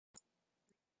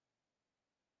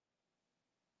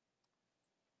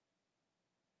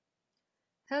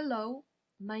Hello,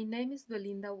 my name is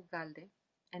Belinda Ugalde,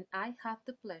 and I have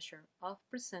the pleasure of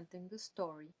presenting the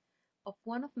story of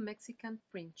one of Mexican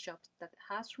print shops that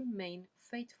has remained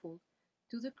faithful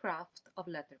to the craft of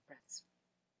letterpress.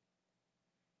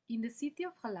 In the city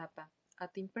of Jalapa,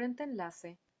 at Imprenta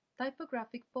Enlace,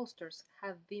 typographic posters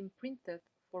have been printed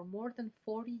for more than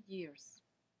 40 years.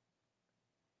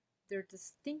 Their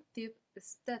distinctive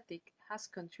aesthetic has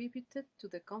contributed to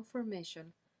the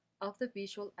confirmation of the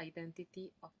visual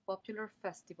identity of popular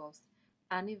festivals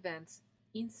and events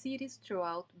in cities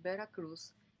throughout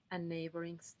Veracruz and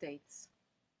neighboring states.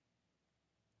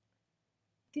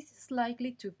 This is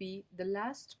likely to be the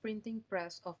last printing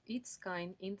press of its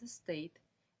kind in the state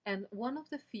and one of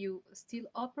the few still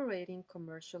operating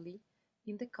commercially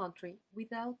in the country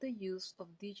without the use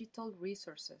of digital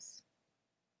resources.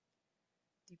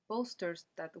 The posters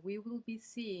that we will be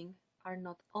seeing are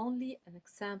not only an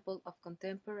example of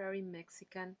contemporary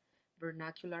Mexican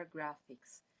vernacular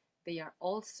graphics, they are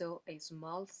also a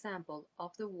small sample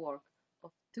of the work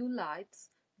of two lights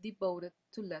devoted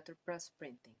to letterpress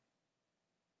printing.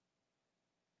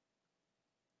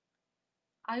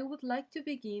 I would like to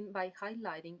begin by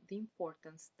highlighting the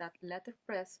importance that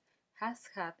letterpress has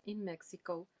had in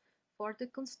Mexico for the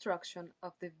construction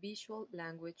of the visual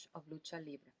language of lucha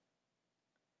libre.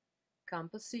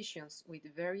 Compositions with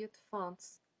varied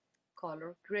fonts,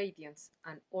 color gradients,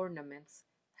 and ornaments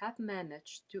have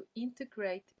managed to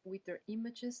integrate with their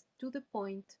images to the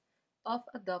point of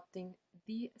adopting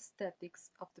the aesthetics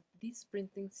of this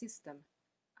printing system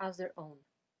as their own.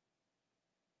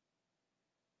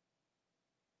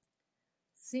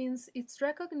 Since its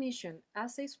recognition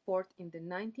as a sport in the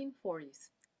 1940s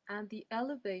and the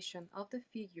elevation of the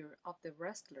figure of the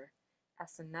wrestler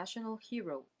as a national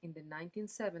hero in the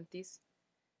 1970s,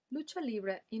 Lucha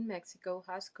Libre in Mexico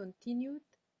has continued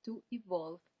to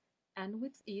evolve, and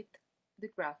with it, the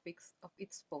graphics of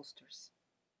its posters.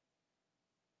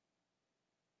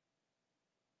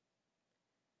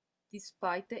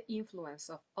 Despite the influence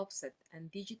of offset and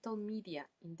digital media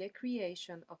in the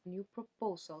creation of new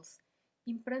proposals,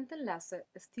 Imprenta Enlace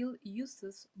still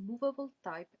uses movable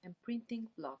type and printing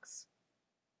blocks.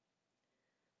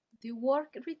 The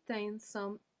work retains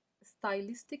some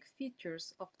stylistic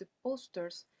features of the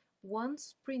posters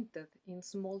once printed in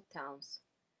small towns,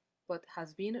 but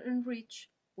has been enriched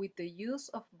with the use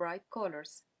of bright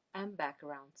colors and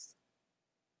backgrounds.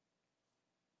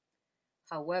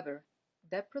 However,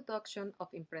 the production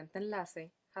of Imprenta Enlace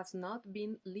has not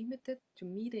been limited to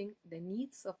meeting the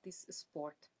needs of this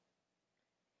sport.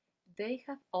 They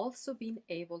have also been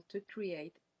able to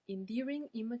create endearing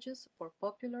images for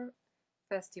popular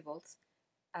festivals,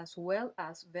 as well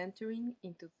as venturing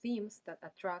into themes that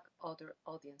attract other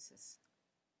audiences.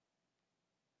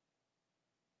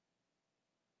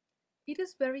 It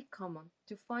is very common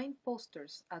to find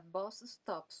posters at bus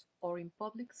stops or in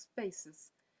public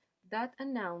spaces that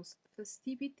announce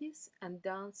festivities and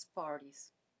dance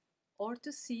parties, or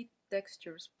to see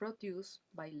textures produced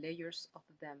by layers of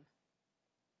them.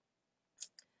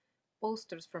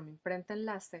 Posters from Imprenta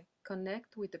Enlace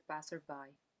connect with the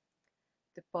passerby.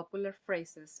 The popular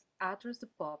phrases address the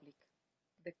public,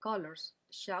 the colors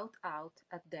shout out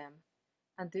at them,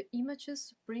 and the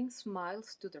images bring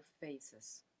smiles to their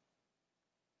faces.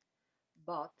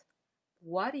 But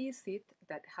what is it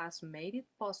that has made it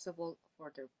possible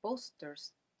for their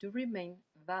posters to remain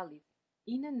valid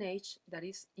in an age that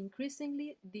is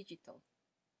increasingly digital?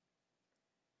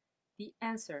 The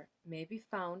answer may be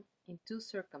found in two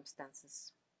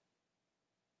circumstances.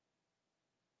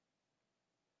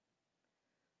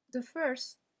 The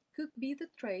first could be the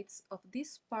traits of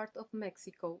this part of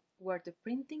Mexico where the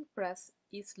printing press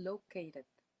is located.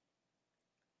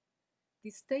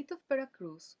 The state of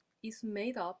Veracruz is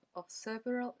made up of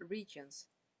several regions,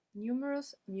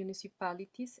 numerous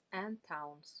municipalities and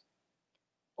towns.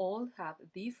 All have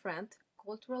different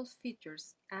cultural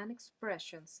features and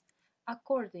expressions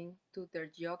according to their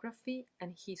geography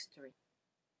and history.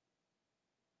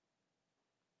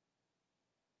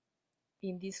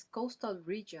 In this coastal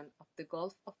region of the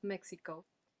Gulf of Mexico,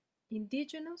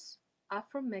 indigenous,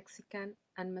 Afro-Mexican,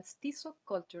 and mestizo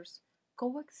cultures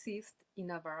coexist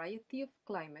in a variety of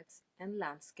climates and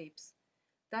landscapes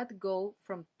that go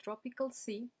from tropical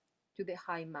sea to the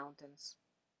high mountains.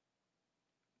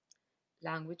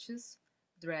 Languages,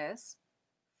 dress,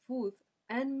 food,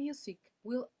 and music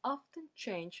will often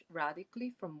change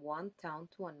radically from one town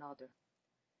to another,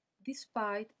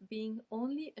 despite being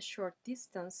only a short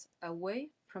distance away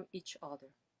from each other.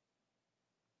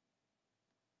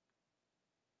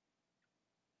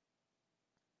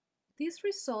 This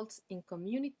results in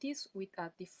communities with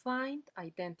a defined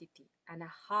identity and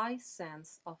a high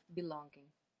sense of belonging.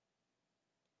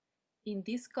 In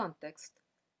this context,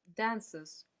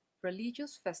 dances,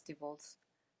 religious festivals,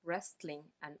 wrestling,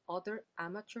 and other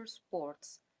amateur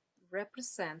sports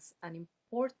represents an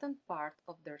important part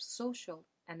of their social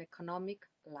and economic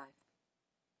life.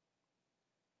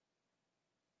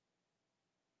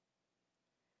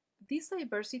 This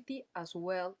diversity, as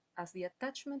well as the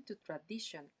attachment to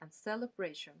tradition and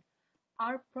celebration,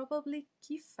 are probably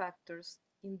key factors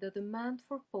in the demand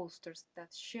for posters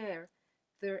that share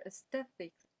their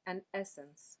aesthetic and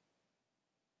essence.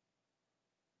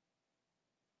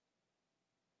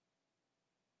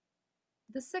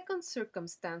 The second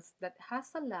circumstance that has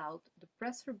allowed the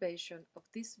preservation of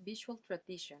this visual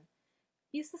tradition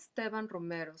is Esteban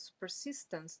Romero's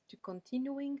persistence to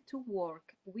continuing to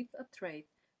work with a trade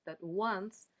that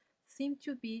once seemed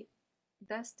to be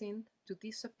destined to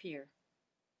disappear.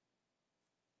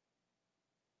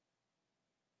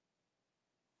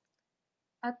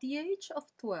 At the age of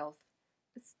 12,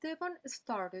 Esteban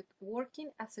started working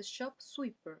as a shop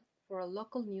sweeper for a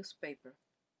local newspaper.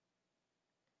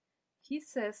 He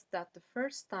says that the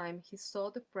first time he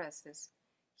saw the presses,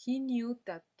 he knew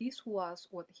that this was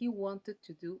what he wanted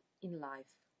to do in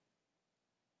life.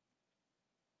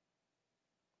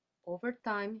 Over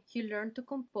time, he learned to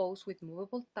compose with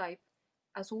movable type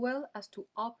as well as to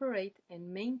operate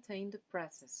and maintain the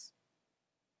presses.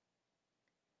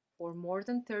 For more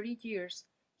than 30 years,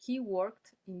 he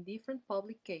worked in different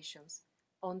publications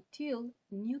until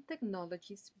new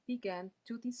technologies began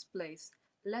to displace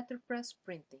letterpress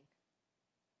printing.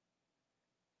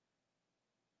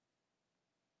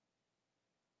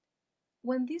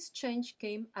 When this change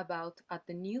came about at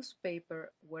the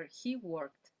newspaper where he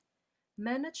worked,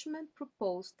 management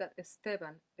proposed that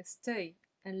Esteban stay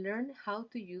and learn how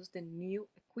to use the new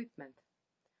equipment,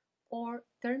 or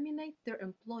terminate their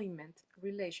employment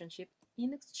relationship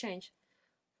in exchange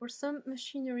for some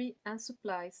machinery and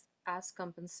supplies as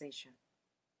compensation.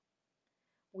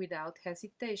 Without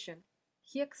hesitation,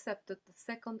 he accepted the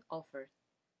second offer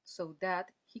so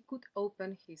that he could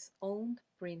open his own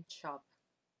print shop.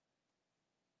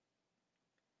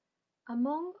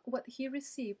 Among what he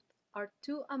received are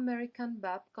two American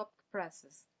Babcock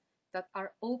presses that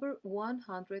are over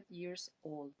 100 years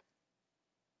old.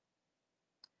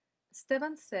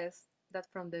 Esteban says that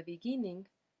from the beginning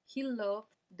he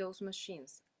loved those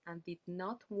machines and did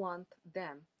not want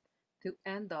them to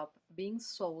end up being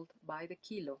sold by the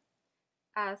kilo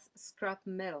as scrap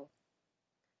metal,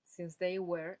 since they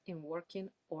were in working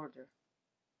order.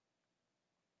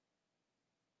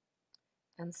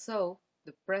 And so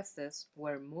the presses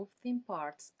were moved in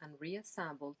parts and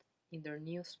reassembled in their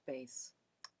new space,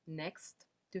 next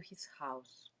to his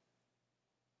house.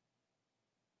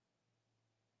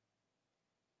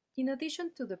 In addition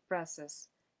to the presses,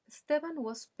 Esteban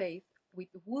was paid with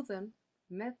wooden,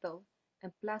 metal,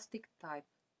 and plastic type.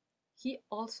 He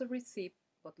also received,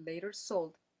 but later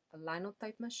sold, a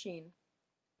linotype machine,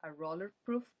 a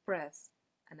roller-proof press,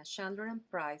 and a Chandler and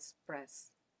Price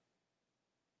press.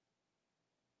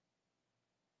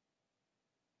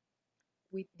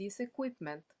 With this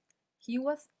equipment, he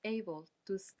was able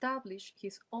to establish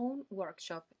his own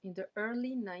workshop in the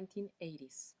early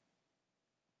 1980s.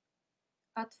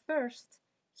 At first,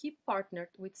 he partnered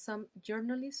with some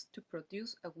journalists to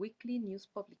produce a weekly news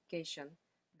publication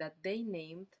that they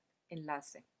named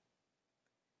Enlace.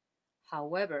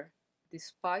 However,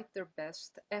 despite their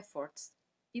best efforts,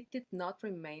 it did not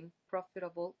remain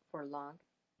profitable for long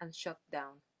and shut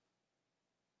down.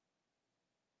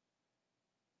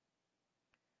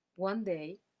 One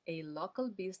day, a local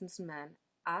businessman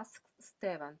asked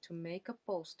Esteban to make a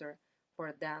poster for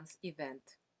a dance event,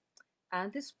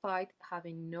 and despite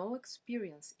having no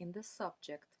experience in the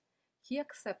subject, he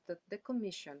accepted the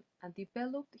commission and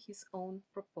developed his own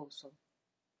proposal.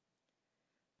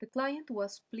 The client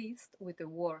was pleased with the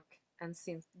work, and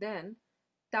since then,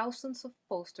 thousands of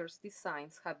posters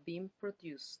designs have been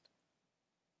produced.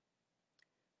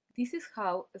 This is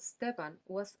how Esteban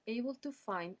was able to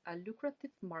find a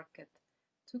lucrative market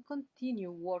to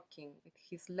continue working with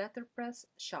his letterpress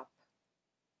shop.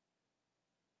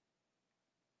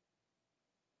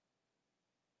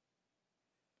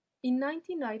 In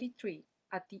 1993,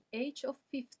 at the age of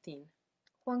 15,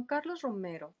 Juan Carlos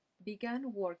Romero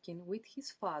began working with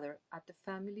his father at the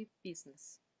family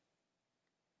business.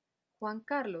 Juan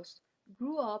Carlos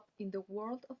grew up in the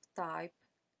world of type,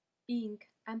 ink,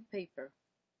 and paper.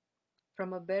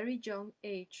 From a very young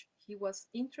age, he was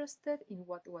interested in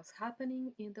what was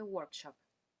happening in the workshop.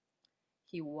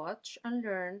 He watched and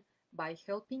learned by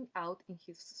helping out in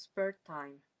his spare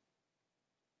time.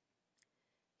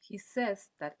 He says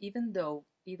that even though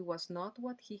it was not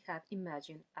what he had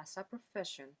imagined as a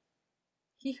profession,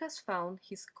 he has found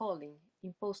his calling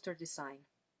in poster design.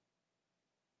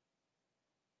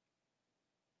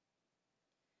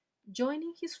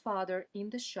 Joining his father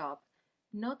in the shop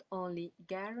not only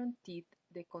guaranteed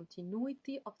the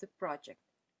continuity of the project,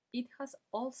 it has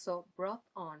also brought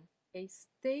on a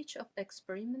stage of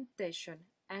experimentation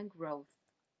and growth.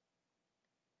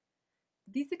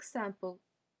 This example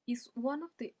is one of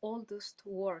the oldest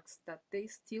works that they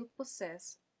still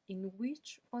possess in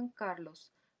which Juan Carlos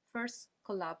first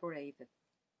collaborated.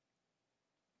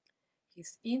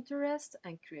 His interest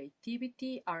and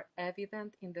creativity are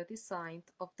evident in the design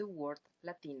of the word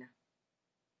Latina.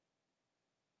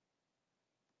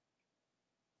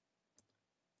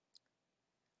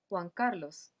 Juan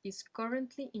Carlos is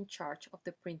currently in charge of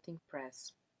the printing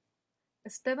press.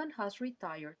 Esteban has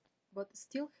retired but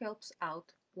still helps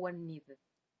out when needed.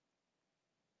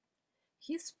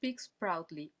 He speaks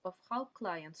proudly of how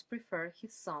clients prefer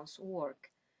his son's work,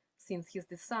 since his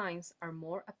designs are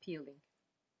more appealing.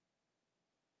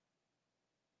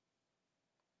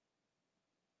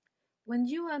 When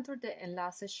you enter the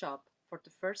Enlace shop for the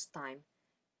first time,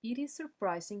 it is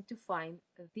surprising to find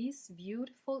these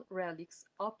beautiful relics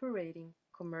operating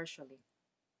commercially.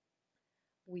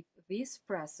 With these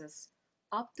presses,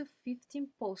 up to 15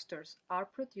 posters are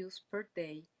produced per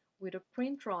day with a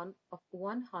print run of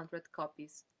 100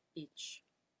 copies each.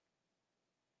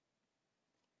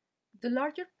 The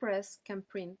larger press can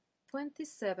print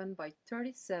 27 by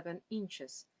 37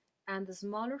 inches, and the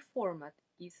smaller format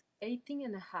is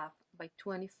 18.5 by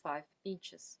 25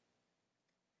 inches.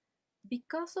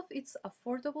 Because of its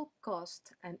affordable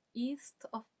cost and ease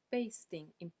of pasting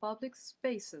in public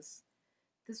spaces,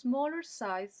 the smaller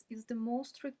size is the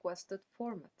most requested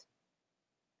format.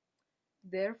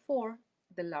 Therefore,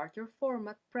 the larger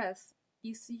format press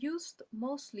is used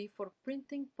mostly for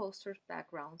printing poster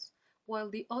backgrounds, while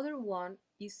the other one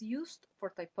is used for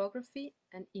typography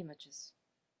and images.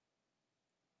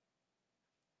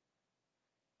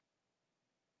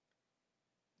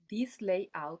 This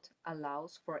layout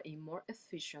allows for a more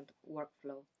efficient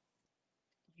workflow.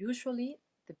 Usually,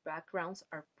 the backgrounds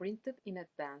are printed in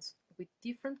advance with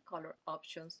different color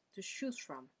options to choose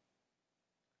from.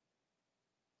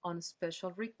 On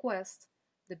special request,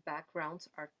 the backgrounds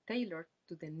are tailored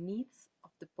to the needs of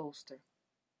the poster.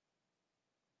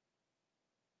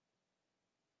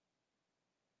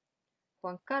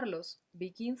 Juan Carlos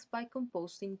begins by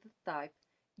composing the type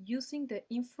using the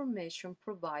information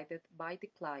provided by the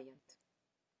client.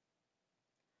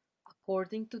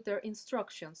 According to their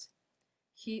instructions,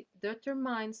 he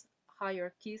determines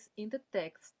hierarchies in the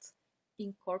text,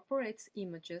 incorporates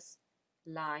images,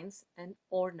 lines, and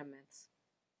ornaments.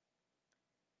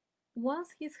 Once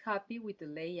he's happy with the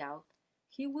layout,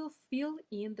 he will fill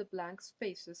in the blank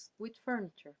spaces with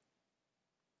furniture.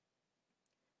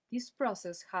 This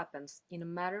process happens in a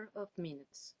matter of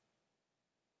minutes.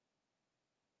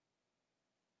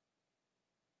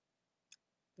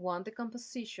 Once the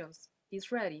composition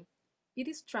is ready, it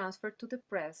is transferred to the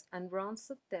press and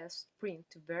runs a test print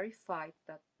to verify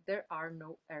that there are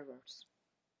no errors.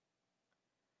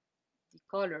 The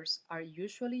colors are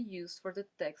usually used for the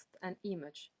text and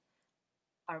image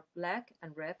are black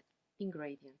and red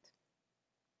ingredient.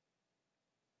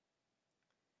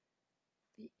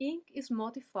 The ink is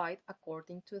modified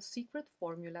according to a secret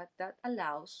formula that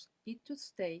allows it to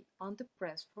stay on the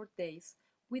press for days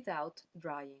without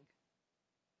drying.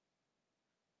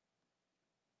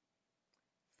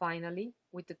 Finally,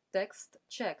 with the text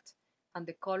checked and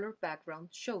the color background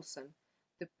chosen,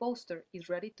 the poster is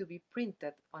ready to be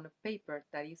printed on a paper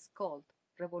that is called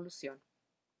Revolución.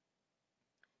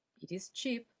 It is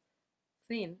cheap,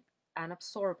 thin, and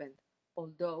absorbent,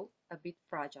 although a bit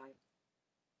fragile.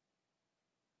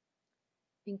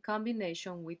 In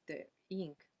combination with the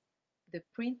ink, the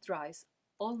print dries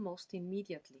almost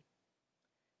immediately,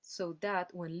 so that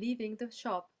when leaving the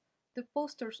shop, the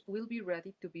posters will be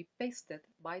ready to be pasted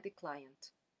by the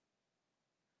client.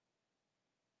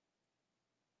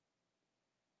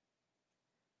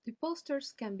 The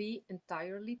posters can be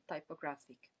entirely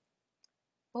typographic.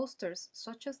 Posters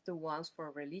such as the ones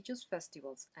for religious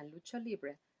festivals and lucha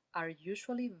libre are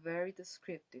usually very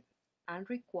descriptive and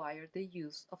require the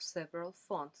use of several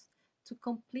fonts to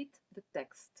complete the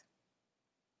text.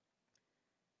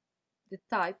 The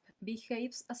type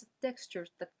behaves as a texture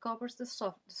that covers the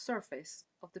surface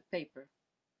of the paper.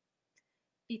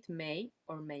 It may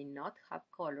or may not have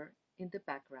color in the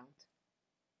background.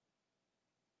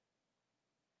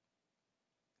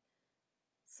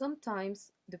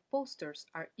 Sometimes the posters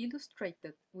are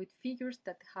illustrated with figures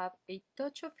that have a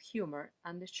touch of humor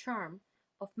and the charm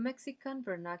of Mexican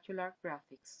vernacular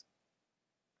graphics.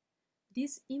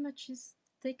 These images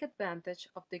take advantage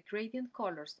of the gradient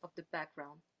colors of the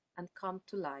background and come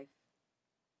to life.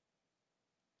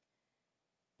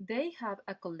 They have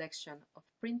a collection of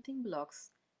printing blocks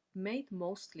made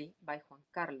mostly by Juan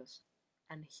Carlos,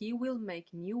 and he will make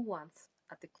new ones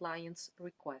at the client's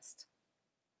request.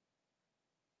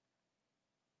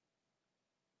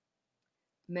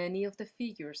 Many of the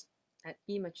figures and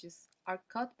images are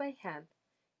cut by hand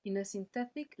in a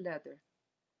synthetic leather.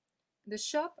 The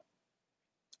shop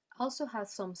also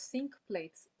has some zinc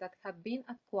plates that have been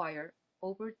acquired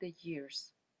over the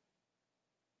years.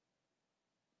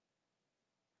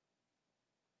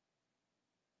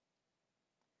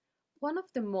 One of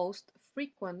the most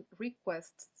frequent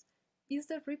requests is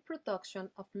the reproduction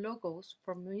of logos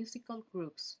for musical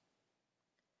groups.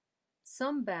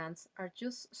 Some bands are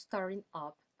just starting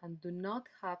up and do not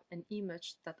have an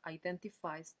image that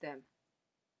identifies them.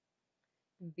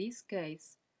 In this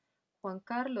case, Juan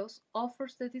Carlos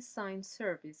offers the design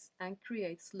service and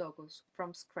creates logos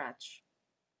from scratch.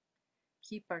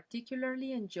 He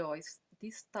particularly enjoys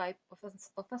this type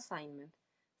of assignment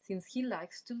since he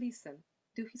likes to listen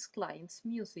to his clients'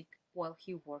 music while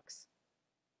he works.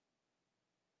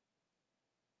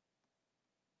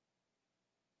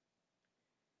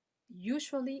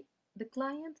 Usually, the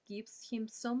client gives him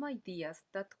some ideas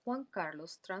that Juan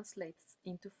Carlos translates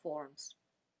into forms.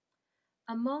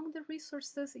 Among the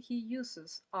resources he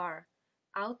uses are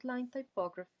outline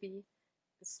typography,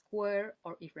 square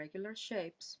or irregular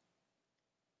shapes,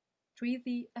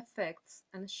 3D effects,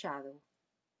 and shadow.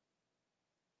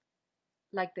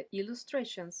 Like the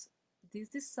illustrations, these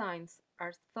designs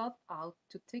are thought out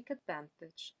to take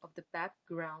advantage of the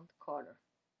background color.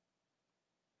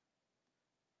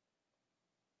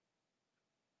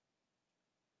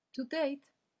 To date,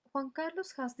 Juan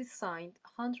Carlos has designed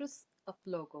hundreds of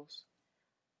logos.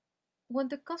 When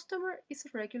the customer is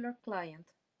a regular client,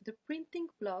 the printing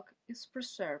block is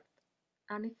preserved,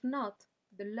 and if not,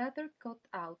 the leather cut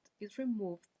out is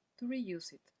removed to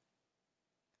reuse it.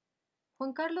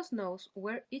 Juan Carlos knows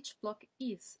where each block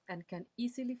is and can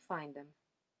easily find them.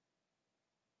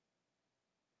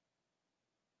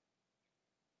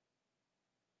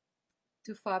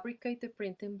 To fabricate the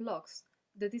printing blocks,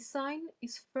 the design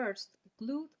is first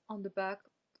glued on the back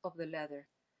of the leather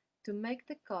to make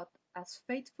the cut as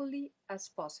faithfully as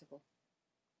possible.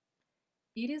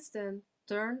 It is then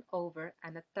turned over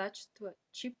and attached to a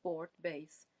chipboard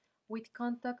base with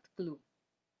contact glue.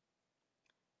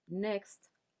 Next,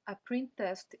 a print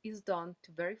test is done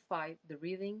to verify the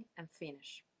reading and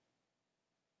finish.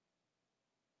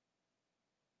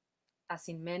 As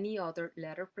in many other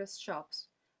letterpress shops,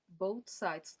 both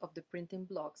sides of the printing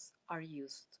blocks are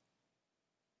used.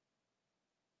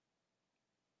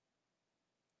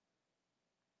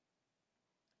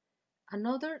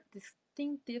 Another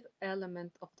distinctive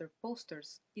element of their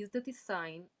posters is the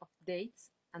design of dates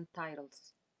and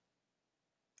titles.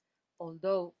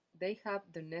 Although they have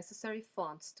the necessary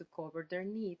fonts to cover their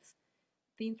needs,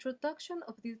 the introduction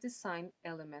of these design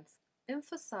elements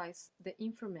emphasize the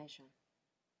information.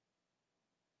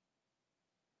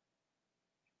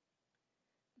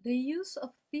 The use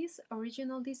of these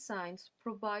original designs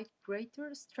provide greater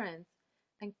strength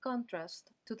and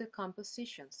contrast to the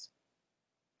compositions.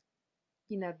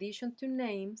 In addition to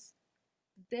names,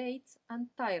 dates, and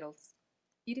titles,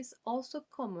 it is also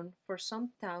common for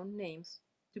some town names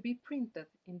to be printed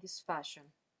in this fashion.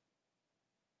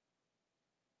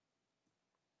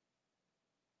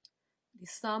 The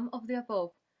sum of the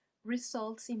above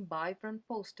results in vibrant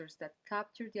posters that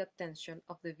capture the attention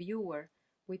of the viewer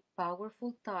with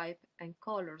powerful type and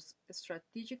colors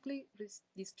strategically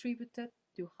distributed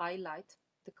to highlight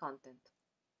the content.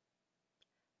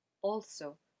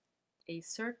 Also, a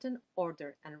certain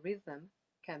order and rhythm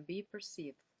can be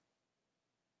perceived.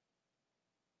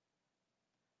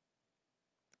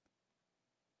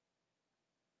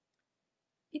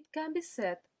 It can be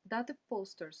said that the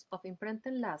posters of Imprenta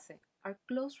Enlace are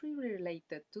closely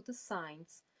related to the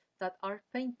signs that are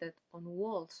painted on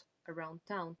walls around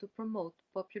town to promote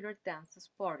popular dances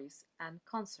parties and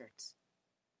concerts.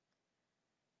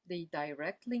 The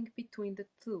direct link between the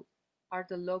two are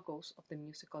the logos of the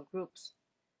musical groups,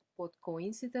 but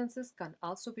coincidences can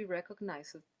also be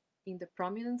recognized in the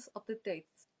prominence of the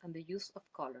dates and the use of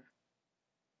color.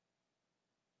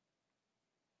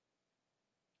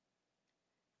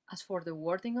 As for the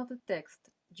wording of the text,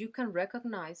 you can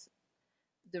recognize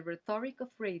the rhetoric of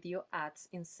radio ads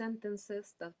in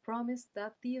sentences that promise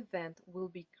that the event will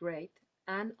be great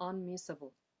and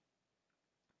unmissable.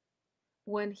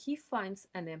 When he finds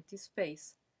an empty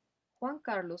space, Juan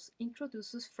Carlos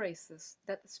introduces phrases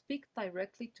that speak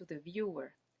directly to the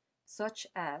viewer, such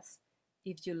as,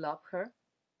 "If you love her,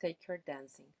 take her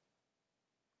dancing."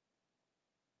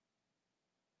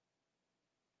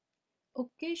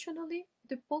 Occasionally,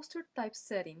 the poster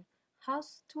typesetting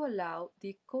has to allow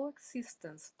the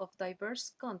coexistence of diverse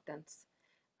contents,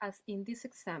 as in this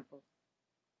example,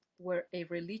 where a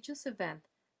religious event,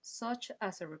 such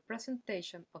as a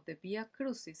representation of the Via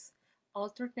Crucis,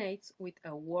 alternates with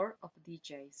a war of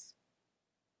DJs.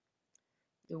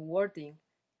 The wording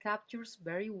captures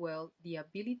very well the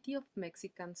ability of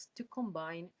Mexicans to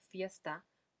combine fiesta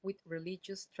with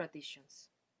religious traditions.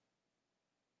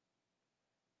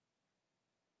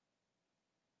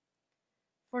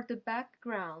 For the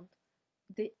background,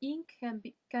 the ink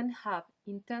can have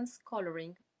intense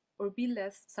coloring or be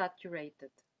less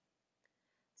saturated,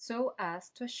 so as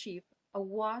to achieve a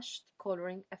washed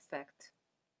coloring effect.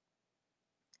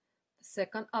 The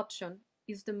second option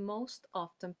is the most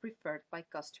often preferred by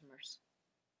customers.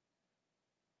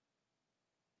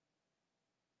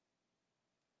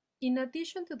 In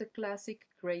addition to the classic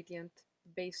gradient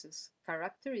basis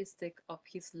characteristic of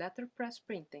his letterpress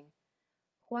printing,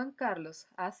 Juan Carlos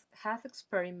has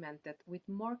experimented with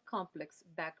more complex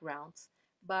backgrounds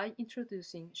by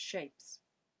introducing shapes.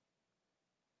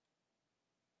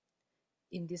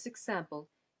 In this example,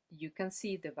 you can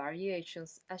see the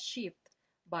variations achieved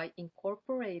by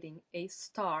incorporating a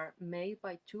star made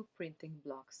by two printing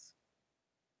blocks.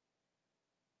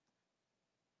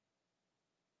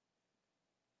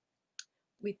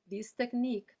 With this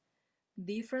technique,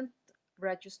 different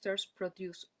registers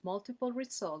produce multiple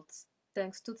results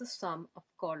thanks to the sum of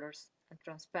colors and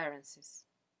transparencies.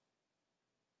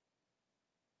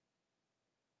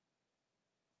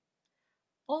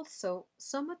 Also,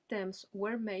 some attempts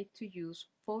were made to use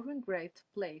photo-engraved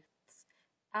plates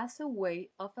as a way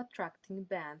of attracting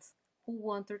bands who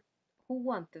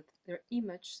wanted their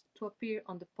image to appear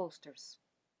on the posters.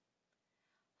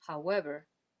 However,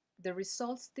 the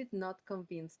results did not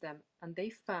convince them, and they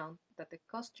found that the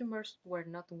customers were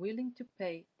not willing to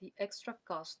pay the extra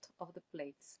cost of the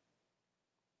plates.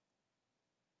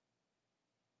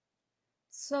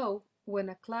 So, when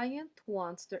a client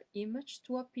wants their image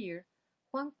to appear,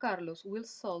 Juan Carlos will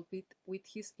solve it with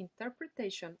his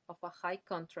interpretation of a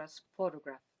high-contrast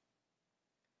photograph.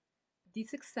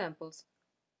 These examples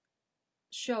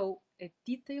show a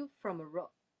detail from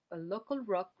a local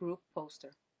rock group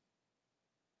poster.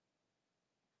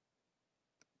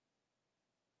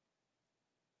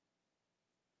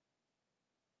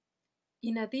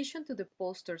 In addition to the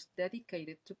posters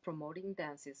dedicated to promoting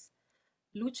dances,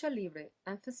 lucha libre,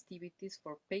 and festivities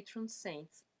for patron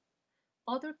saints,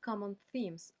 other common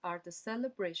themes are the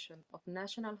celebration of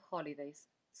national holidays,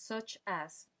 such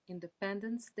as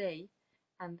Independence Day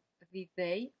and the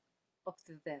Day of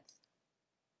the Dead.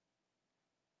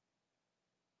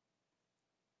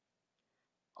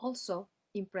 Also,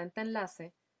 Imprenta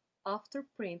Enlace after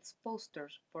prints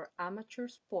posters for amateur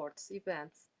sports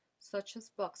events such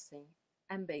as boxing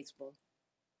and baseball,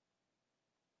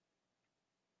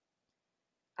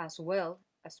 as well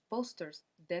as posters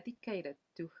dedicated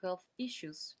to health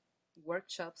issues,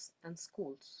 workshops, and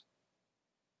schools.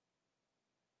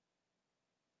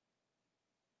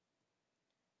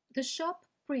 The shop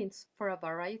prints for a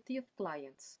variety of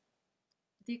clients.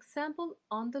 The example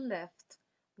on the left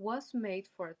was made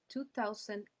for a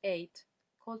 2008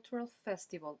 cultural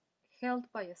festival held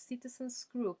by a citizens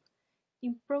group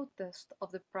in protest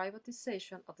of the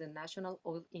privatization of the national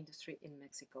oil industry in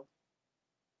Mexico.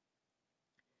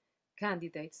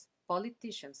 Candidates,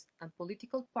 politicians, and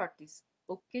political parties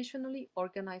occasionally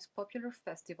organize popular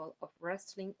festival of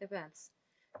wrestling events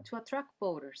to attract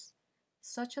voters,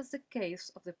 such as the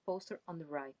case of the poster on the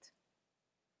right.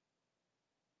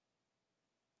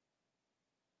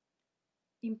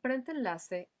 Imprenta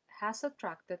Enlace has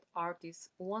attracted artists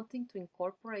wanting to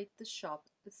incorporate the shop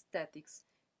aesthetics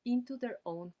into their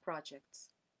own projects.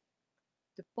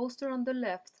 The poster on the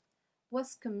left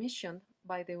was commissioned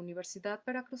by the Universidad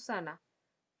Veracruzana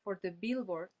for the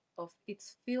billboard of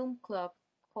its film club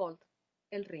called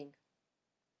El Ring.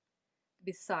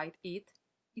 Beside it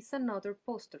is another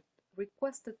poster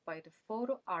requested by the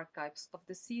photo archives of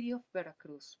the city of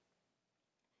Veracruz,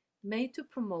 made to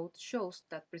promote shows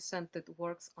that presented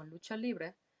works on lucha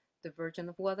libre, the Virgin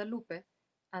of Guadalupe,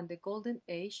 and the golden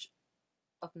age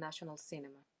of national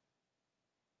cinema.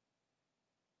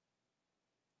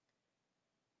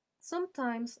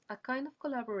 Sometimes a kind of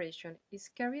collaboration is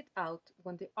carried out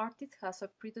when the artist has a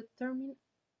predetermined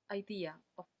idea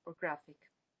of or graphic.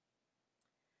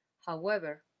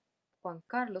 However, Juan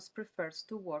Carlos prefers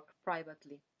to work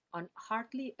privately and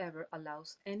hardly ever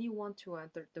allows anyone to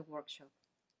enter the workshop,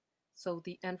 so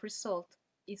the end result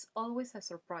is always a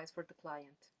surprise for the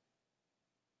client.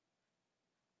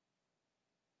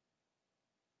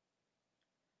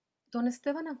 Don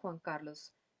Esteban and Juan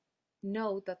Carlos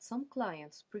know that some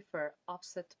clients prefer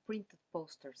offset printed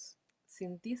posters,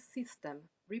 since this system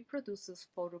reproduces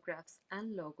photographs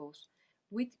and logos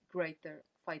with greater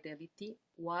fidelity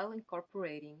while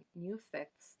incorporating new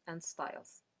effects and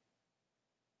styles.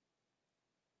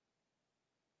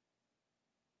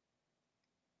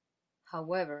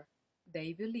 However,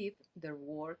 they believe their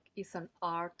work is an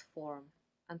art form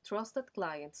and trust that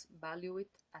clients value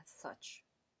it as such.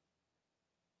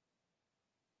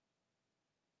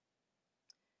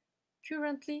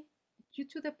 Currently, due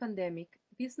to the pandemic,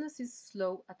 business is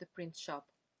slow at the print shop,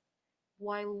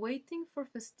 while waiting for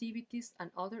festivities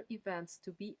and other events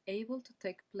to be able to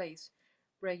take place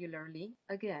regularly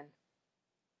again.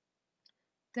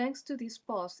 Thanks to this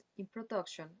pause in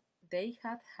production, they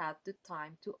have had the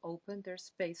time to open their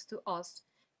space to us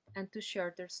and to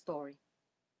share their story.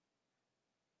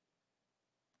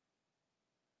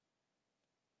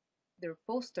 Their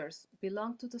posters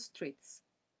belong to the streets.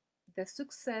 The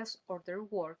success of their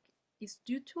work is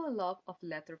due to a love of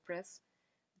letterpress,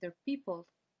 their people,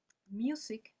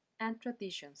 music, and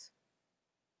traditions.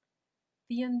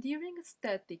 The endearing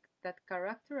aesthetic that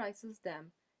characterizes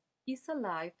them is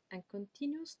alive and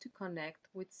continues to connect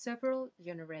with several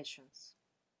generations.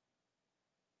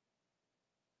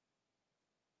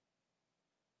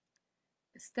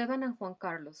 Esteban and Juan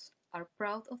Carlos are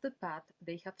proud of the path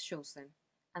they have chosen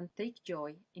and take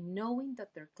joy in knowing that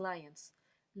their clients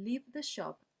leave the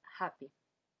shop happy.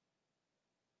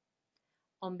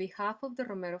 On behalf of the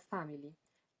Romero family,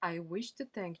 I wish to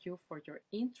thank you for your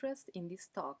interest in this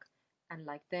talk, and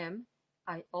like them,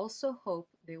 I also hope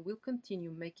they will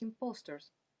continue making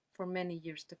posters for many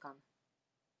years to come.